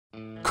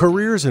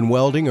Careers in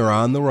welding are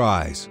on the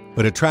rise,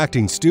 but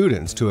attracting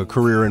students to a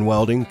career in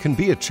welding can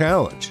be a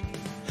challenge.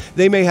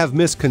 They may have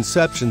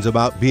misconceptions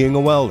about being a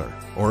welder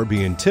or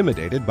be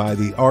intimidated by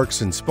the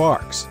arcs and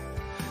sparks.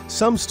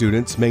 Some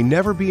students may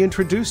never be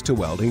introduced to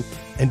welding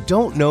and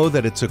don't know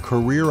that it's a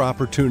career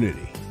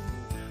opportunity.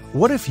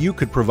 What if you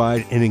could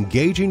provide an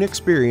engaging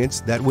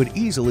experience that would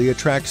easily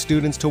attract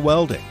students to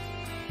welding?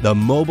 The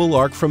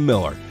MobileArc from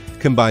Miller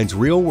combines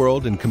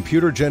real-world and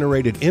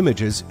computer-generated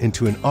images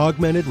into an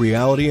augmented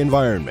reality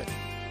environment.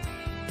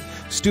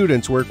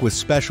 Students work with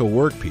special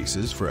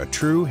workpieces for a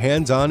true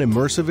hands-on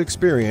immersive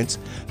experience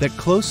that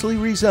closely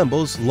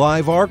resembles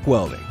live arc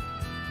welding.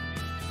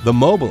 The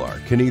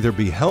MobileArc can either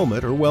be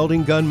helmet or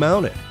welding gun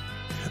mounted.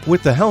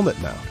 With the helmet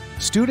mount,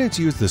 students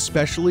use the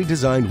specially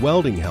designed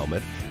welding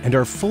helmet and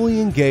are fully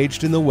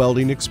engaged in the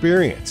welding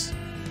experience.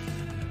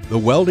 The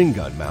welding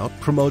gun mount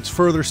promotes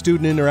further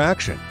student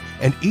interaction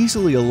and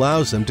easily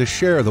allows them to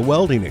share the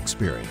welding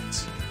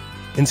experience.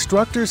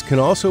 Instructors can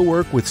also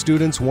work with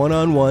students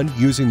one-on-one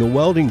using the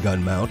welding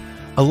gun mount,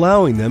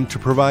 allowing them to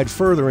provide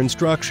further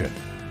instruction.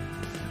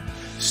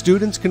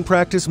 Students can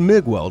practice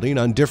MIG welding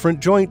on different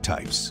joint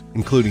types,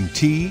 including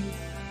T,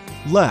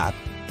 lap,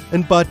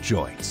 and butt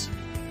joints.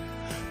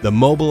 The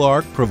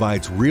MobileArc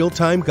provides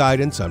real-time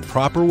guidance on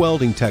proper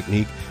welding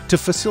technique to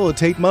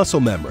facilitate muscle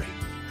memory.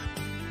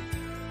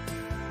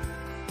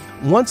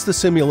 Once the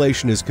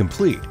simulation is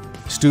complete,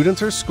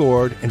 students are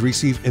scored and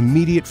receive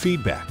immediate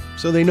feedback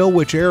so they know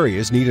which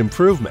areas need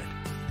improvement.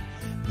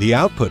 The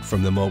output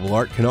from the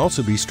MobileArc can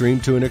also be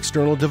streamed to an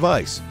external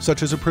device,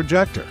 such as a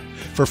projector,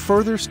 for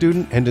further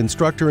student and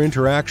instructor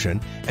interaction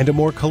and a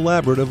more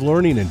collaborative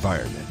learning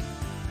environment.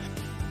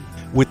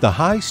 With the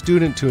high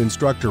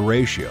student-to-instructor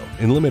ratio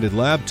and limited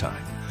lab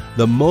time,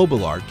 the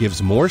MobileArc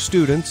gives more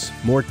students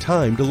more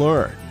time to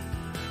learn.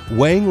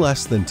 Weighing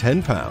less than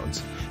 10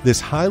 pounds,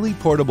 this highly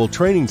portable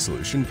training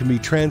solution can be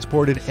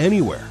transported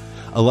anywhere,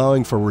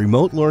 allowing for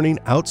remote learning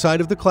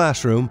outside of the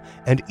classroom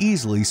and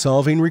easily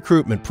solving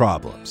recruitment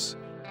problems.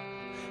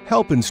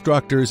 Help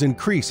instructors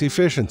increase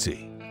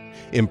efficiency.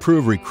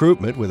 Improve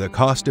recruitment with a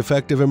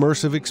cost-effective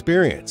immersive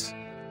experience.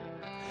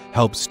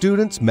 Help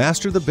students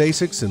master the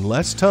basics in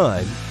less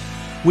time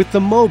with the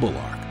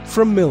MobileArc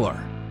from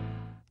Miller.